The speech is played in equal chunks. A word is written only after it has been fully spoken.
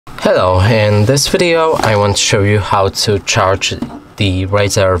Hello, in this video I want to show you how to charge the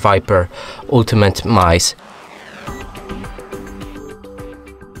Razer Viper Ultimate Mouse.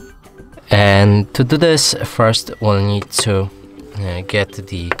 And to do this, first we'll need to get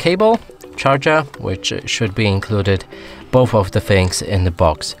the cable charger, which should be included, both of the things in the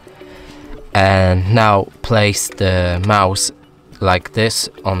box. And now place the mouse like this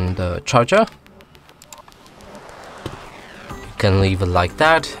on the charger. You can leave it like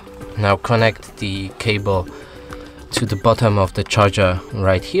that. Now connect the cable to the bottom of the charger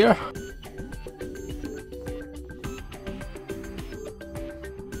right here.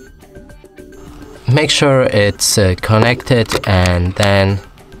 Make sure it's connected, and then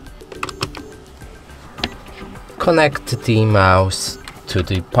connect the mouse to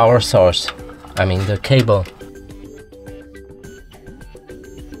the power source, the cable.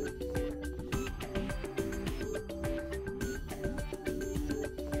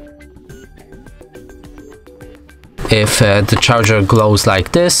 If the charger glows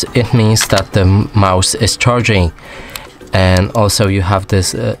like this, it means that the mouse is charging. And also you have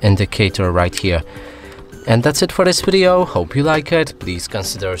this indicator right here. And that's it for this video. Hope you like it. Please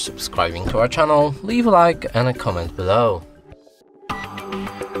consider subscribing to our channel, leave a like and a comment below.